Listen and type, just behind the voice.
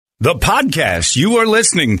The podcast you are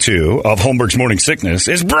listening to of Holmberg's Morning Sickness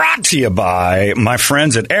is brought to you by my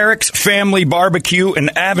friends at Eric's Family Barbecue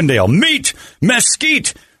in Avondale. Meet,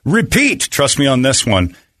 mesquite, repeat. Trust me on this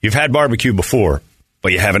one. You've had barbecue before,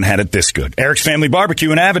 but you haven't had it this good. Eric's Family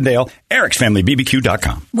Barbecue in Avondale,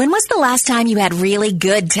 ericsfamilybbq.com. When was the last time you had really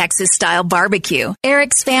good Texas-style barbecue?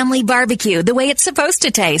 Eric's Family Barbecue, the way it's supposed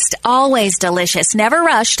to taste. Always delicious, never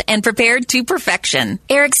rushed, and prepared to perfection.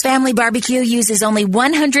 Eric's Family Barbecue uses only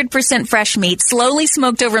 100% fresh meat, slowly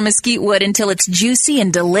smoked over mesquite wood until it's juicy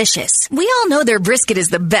and delicious. We all know their brisket is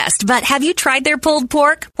the best, but have you tried their pulled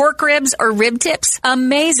pork ribs, or rib tips?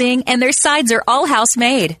 Amazing, and their sides are all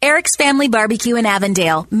house-made. Eric's Family Barbecue in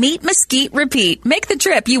Avondale. Meet, mesquite, repeat. Make the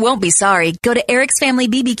trip. You won't be sorry. Go to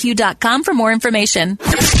ericsfamilybbq.com for more information.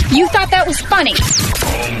 You thought that was funny.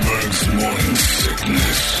 Holmberg's Morning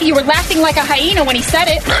Sickness. You were laughing like a hyena when he said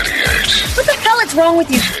it. 98. What the hell is wrong with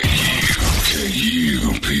you?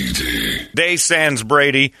 KUPD. Day sans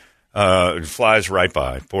Brady flies right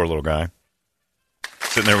by. Poor little guy.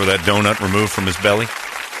 Sitting there with that donut removed from his belly.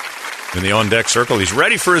 In the on-deck circle. He's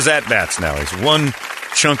ready for his at-bats now. He's one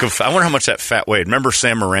chunk of... I wonder how much that fat weighed. Remember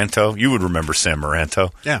Sam Moranto? You would remember Sam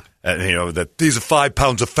Moranto. Yeah. That these are 5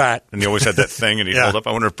 pounds of fat. And he always had that thing and he'd Yeah. hold up.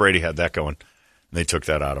 I wonder if Brady had that going. And they took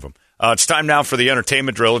that out of him. It's time now for the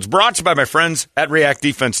entertainment drill. It's brought to you by my friends at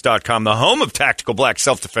reactdefense.com, the home of tactical black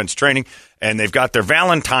self-defense training. And they've got their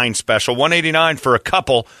Valentine special, $189 for a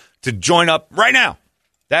couple to join up right now.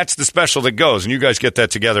 That's the special that goes, and you guys get that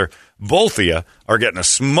together. Both of you are getting a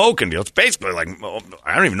smoking deal. It's basically like,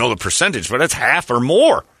 I don't even know the percentage, but it's half or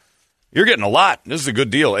more. You're getting a lot. This is a good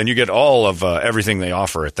deal, and you get all of everything they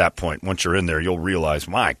offer at that point. Once you're in there, you'll realize,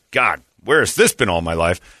 my God, where has this been all my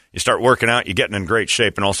life? You start working out, you're getting in great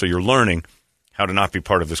shape, and also you're learning how to not be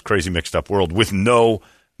part of this crazy mixed-up world with no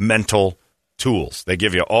mental tools. They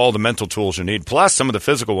give you all the mental tools you need, plus some of the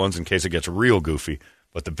physical ones in case it gets real goofy.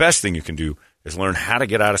 But the best thing you can do is learn how to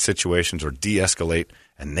get out of situations or de-escalate,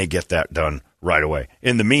 and they get that done right away.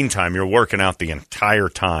 In the meantime, you're working out the entire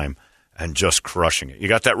time and just crushing it. You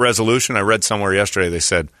got that resolution? I read somewhere yesterday they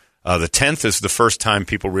said the 10th is the first time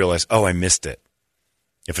people realize, oh, I missed it.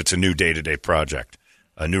 If it's a new day-to-day project,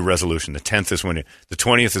 a new resolution. The 10th is when the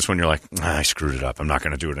 20th is when you're like, I screwed it up. I'm not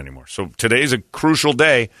going to do it anymore. So today's a crucial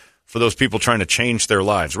day for those people trying to change their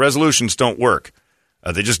lives. Resolutions don't work.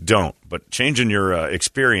 They just don't. But changing your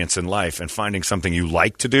experience in life and finding something you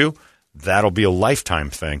like to do, that'll be a lifetime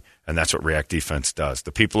thing, and that's what React Defense does.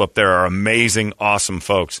 The people up there are amazing, awesome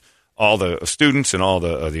folks. All the students and all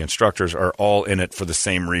the instructors are all in it for the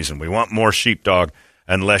same reason. We want more sheepdog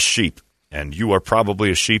and less sheep, and you are probably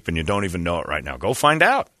a sheep and you don't even know it right now. Go find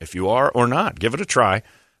out if you are or not. Give it a try.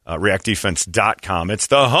 ReactDefense.com. It's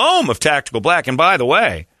the home of Tactical Black, and by the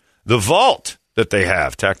way, the vault that they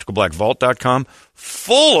have, tacticalblackvault.com,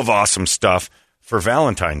 full of awesome stuff for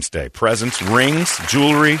Valentine's Day. Presents, rings,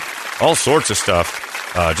 jewelry, all sorts of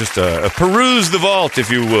stuff. Just peruse the vault, if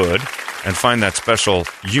you would, and find that special,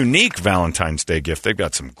 unique Valentine's Day gift. They've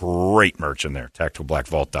got some great merch in there,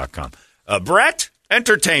 tacticalblackvault.com. Brett,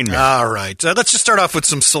 entertainment. All right. Let's just start off with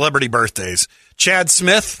some celebrity birthdays. Chad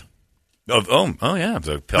Smith. Oh, yeah.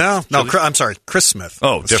 I'm sorry. Chris Smith.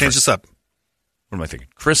 Oh, Let's change this up. What am I thinking?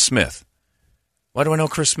 Chris Smith. Why do I know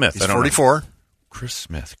Chris Smith? He's 44. Know. Chris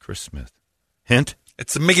Smith. Hint?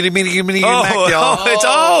 It's a miggity Mac,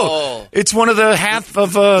 y'all. It's one of the half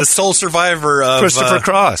of the sole survivor of Christopher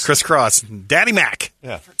Cross. Chris Cross. Daddy Mac.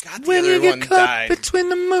 Yeah. When you get caught between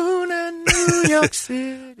the moon and New York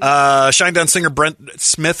City. Shinedown singer Brent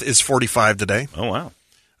Smith is 45 today. Oh,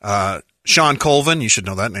 wow. Sean Colvin. You should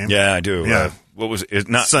know that name. Yeah, I do. Yeah. What was it?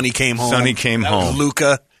 Not Sonny Came Home. Sonny Came Home.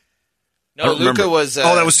 Luca. No, Luca was...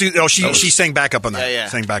 that was... she sang back up on that. Yeah.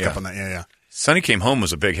 Sang back up on that. Yeah. Sonny Came Home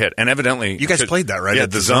was a big hit, and evidently... You guys played that, right? Yeah,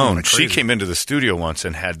 At The Zone. Like she came into the studio once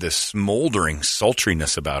and had this smoldering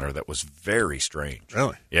sultriness about her that was very strange.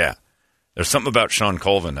 Really? Yeah. There's something about Sean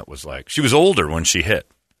Colvin that was like... She was older when she hit.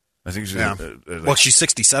 I think she was... Well, she's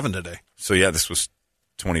 67 today. So, yeah, this was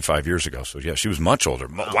 25 years ago. So, yeah, she was much older.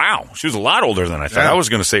 Wow. She was a lot older than I thought. Yeah. I was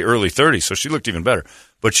going to say early 30s, so she looked even better.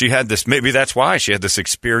 But she had this... Maybe that's why. She had this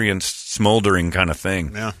experienced, smoldering kind of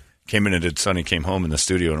thing. Yeah. Came in and did Sonny Came Home in the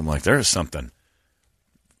studio, and I'm like, there is something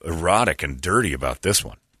erotic and dirty about this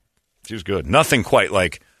one. She was good. Nothing quite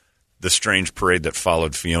like the strange parade that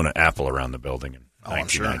followed Fiona Apple around the building in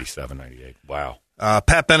 1997, 98. Wow.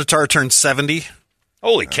 Pat Benatar turned 70.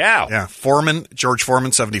 Holy cow. Yeah. George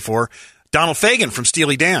Foreman, 74. Donald Fagen from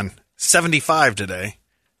Steely Dan, 75 today.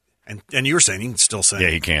 And you were saying he can still sing.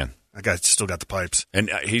 Yeah, he can. That guy's still got the pipes. And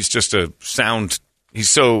he's just a sound. He's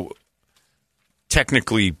so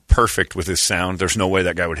technically perfect with his sound. There's no way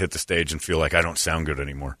that guy would hit the stage and feel like I don't sound good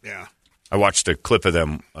anymore. Yeah. I watched a clip of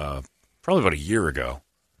them probably about a year ago.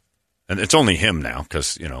 And it's only him now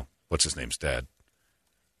because, what's his name's dead.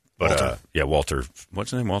 But, Walter. Walter.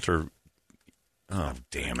 What's his name? Walter. Oh,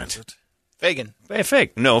 damn it. Fagan.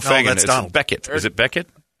 Fake. No, Fagan. that's It's Donald. Beckett. Is it Beckett?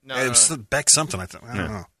 No, It was Beck something, I think. I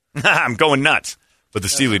don't know. I'm going nuts. But the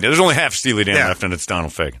Steely Dan. There's only half Steely Dan Yeah. left, and it's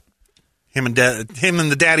Donald Fagan. Him and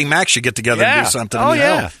the Daddy Mac should get together and Yeah. do something. Oh,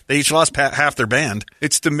 yeah. Hell, they each lost half their band.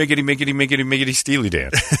 It's the miggity Steely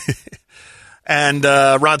Dan. And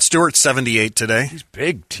Rod Stewart's 78 today. He's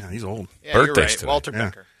big. Yeah, he's old. Yeah, you're Birthdays right. today. Walter Yeah.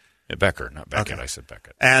 Becker. Yeah, Becker, not Beckett. Okay. I said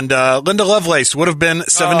Beckett. And Linda Lovelace would have been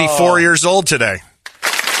 74 years old today.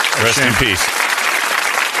 Rest in peace.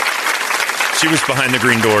 She was behind the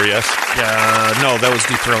green door, yes? No, that was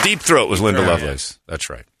Deep Throat. Deep Throat was Linda Throat, Lovelace. That's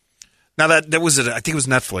right. Now, that was it. I think it was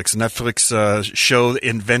Netflix. Netflix show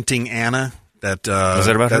Inventing Anna. That Was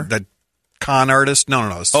that about her? That con artist?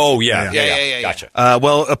 No. Oh, yeah. Yeah. Gotcha.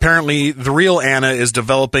 Well, apparently, the real Anna is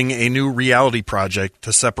developing a new reality project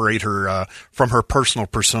to separate her from her personal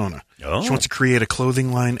persona. Oh. She wants to create a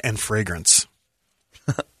clothing line and fragrance.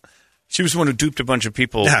 She was the one who duped a bunch of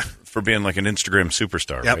people Yeah. for being like an Instagram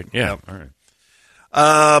superstar, Yep. right? Yeah. Yep. All right.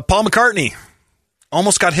 Paul McCartney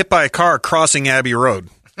almost got hit by a car crossing Abbey Road.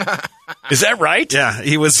 Is that right? Yeah,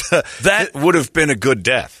 he was. That would have been a good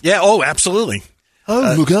death. Yeah, oh, absolutely.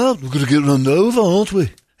 Oh, look out. We're going to get run over, aren't we?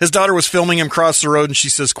 His daughter was filming him cross the road, and she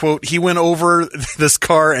says, quote, he went over this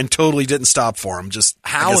car and totally didn't stop for him. Just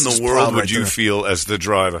How in the just world plowed would right you through. feel as the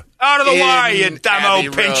driver? Out of the In way, you damn Abbey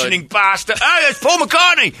old Road. pensioning bastard. Oh, that's Paul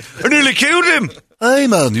McCartney. I nearly killed him. Hey,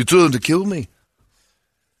 man, you're trying to kill me.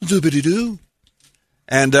 Doobity-doo.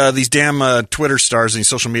 And these damn Twitter stars and these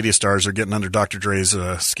social media stars are getting under Dr. Dre's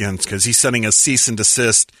skins because he's sending a cease and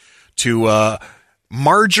desist to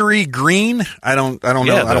Marjorie Green. I don't know.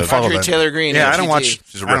 Yeah, I don't the- follow Marjorie that. Taylor Greene, Yeah, I don't LGBT. watch.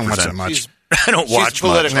 She's a I don't watch that representative. much. She's- I don't She's watch much.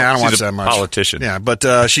 political. Yeah, I don't watch She's a that much. politician. Yeah,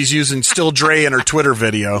 but she's using Still Dre in her Twitter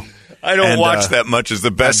video. I don't And, watch that much is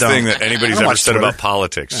the best I don't. thing that anybody's I don't ever watch said Twitter. about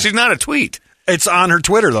politics. She's not a tweet. It's on her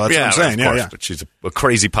Twitter though. That's what I'm saying. Of course, Yeah. but she's a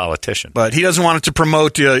crazy politician. But he doesn't want it to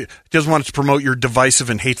promote. He doesn't want it to promote your divisive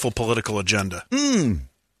and hateful political agenda.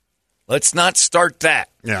 Let's not start that.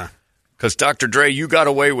 Yeah. Because Dr. Dre, you got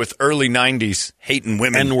away with early 90s hating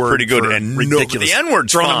women N-word pretty good. for And ridiculous. the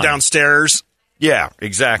N-word's throwing them fine. downstairs. Yeah,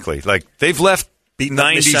 exactly. Like, they've left Beating up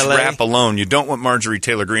 90s Michelle. rap alone. You don't want Marjorie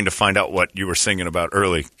Taylor Greene to find out what you were singing about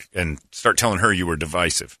early and start telling her you were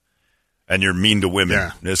divisive and you're mean to women.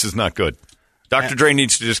 Yeah. This is not good. Dr. Dre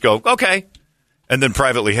needs to just go, okay, and then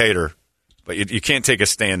privately hate her. But you can't take a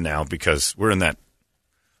stand now because we're in that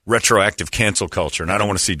retroactive cancel culture, and I don't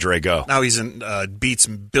want to see Dre go. Now he's in Beats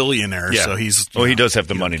billionaire, so he's. He does have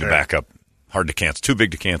the you money don't to care. back up. Hard to cancel. Too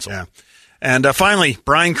big to cancel. Yeah. And finally,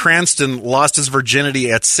 Bryan Cranston lost his virginity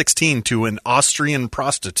at 16 to an Austrian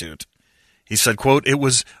prostitute. He said, quote, it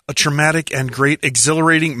was a traumatic and great,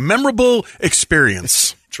 exhilarating, memorable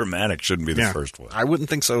experience. Traumatic shouldn't be the Yeah. first one. I wouldn't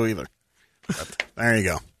think so either. But there you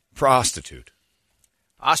go. Prostitute.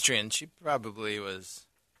 Austrian, she probably was.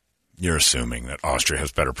 You're assuming that Austria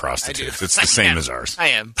has better I do. prostitutes. It's the same as ours. I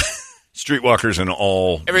am. Streetwalkers and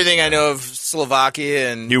all. Everything I know of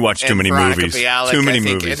Slovakia and You watch too and many Veronica movies. Bialik, Too many I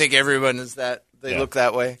think, movies. I think everyone is that. They look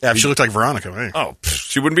that way. Yeah, she looked like Veronica. Hey. Oh,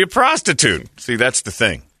 she wouldn't be a prostitute. See, that's the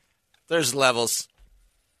thing. There's levels.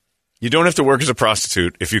 You don't have to work as a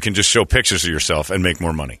prostitute if you can just show pictures of yourself and make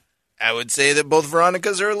more money I would say that both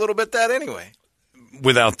Veronicas are a little bit that anyway.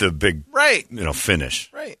 without the big, Right. finish.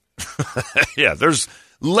 Right. Yeah, there's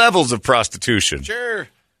levels of prostitution. Sure.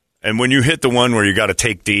 And when you hit the one where you got to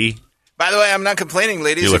take D, By the way, I'm not complaining,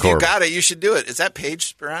 ladies. You look If you horrible. got it, you should do it. Is that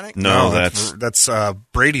Paige Veronica? no, that's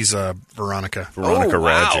Brady's Veronica. Veronica Oh,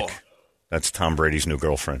 wow. Radjic. That's Tom Brady's new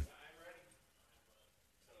girlfriend.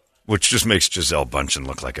 Which just makes Giselle Bundchen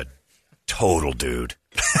look like a total dude.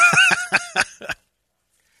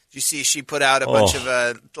 Did you see she put out a bunch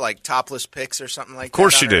of like topless pics or something like that? Of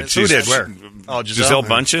course she on her did. Instagram? Who did? She's- Where? Oh, Giselle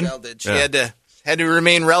Bundchen? Giselle did. She Yeah. had to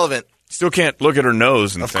remain relevant. Still can't look at her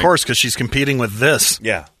nose and Of think, course, because she's competing with this.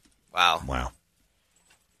 Yeah. Wow. Wow.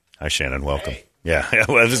 Hi, Shannon. Welcome. Yeah.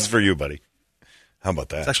 Well, this is for you, buddy. How about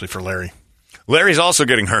that? It's actually for Larry. Larry's also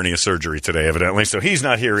getting hernia surgery today, evidently, so he's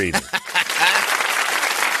not here either.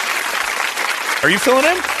 Are you filling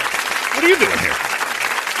in? What are you doing here?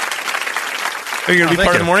 Are you going to be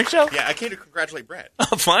part of the morning show? Yeah, I came to congratulate Brad.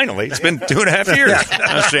 Oh, finally. It's been 2.5 years.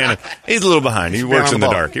 Shannon. He's a little behind. He works on in the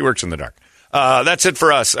the ball. dark. He works in the dark. That's it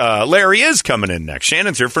for us. Larry is coming in next.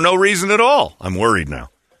 Shannon's here for no reason at all. I'm worried now.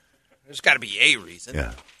 There's got to be a reason.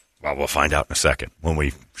 Yeah. Well, we'll find out in a second when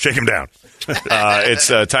we shake him down. It's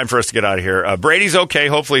time for us to get out of here. Brady's okay.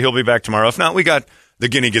 Hopefully he'll be back tomorrow. If not, we got the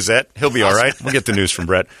Guinea Gazette. He'll be all right. We'll get the news from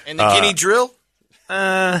Brett. And the Guinea Drill?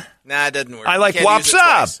 Nah, it doesn't work. I like You can't use it Wops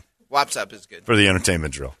Up. twice. Wops Up is good. For the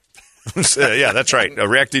entertainment drill. Yeah, that's right.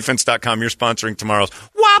 ReactDefense.com. You're sponsoring tomorrow's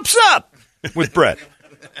Wops Up with Brett.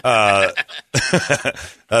 That's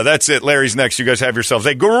it. Larry's next. You guys have yourselves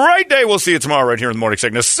a great day. We'll see you tomorrow right here in the Morning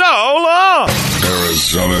Sickness. So long!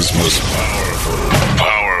 Arizona's most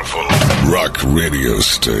powerful rock radio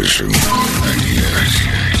station.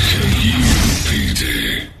 98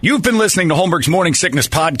 KUPD. You've been listening to Holmberg's Morning Sickness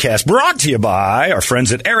Podcast, brought to you by our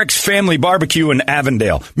friends at Eric's Family Barbecue in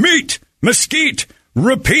Avondale. Meet, mesquite,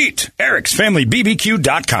 repeat.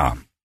 Eric'sFamilyBBQ.com.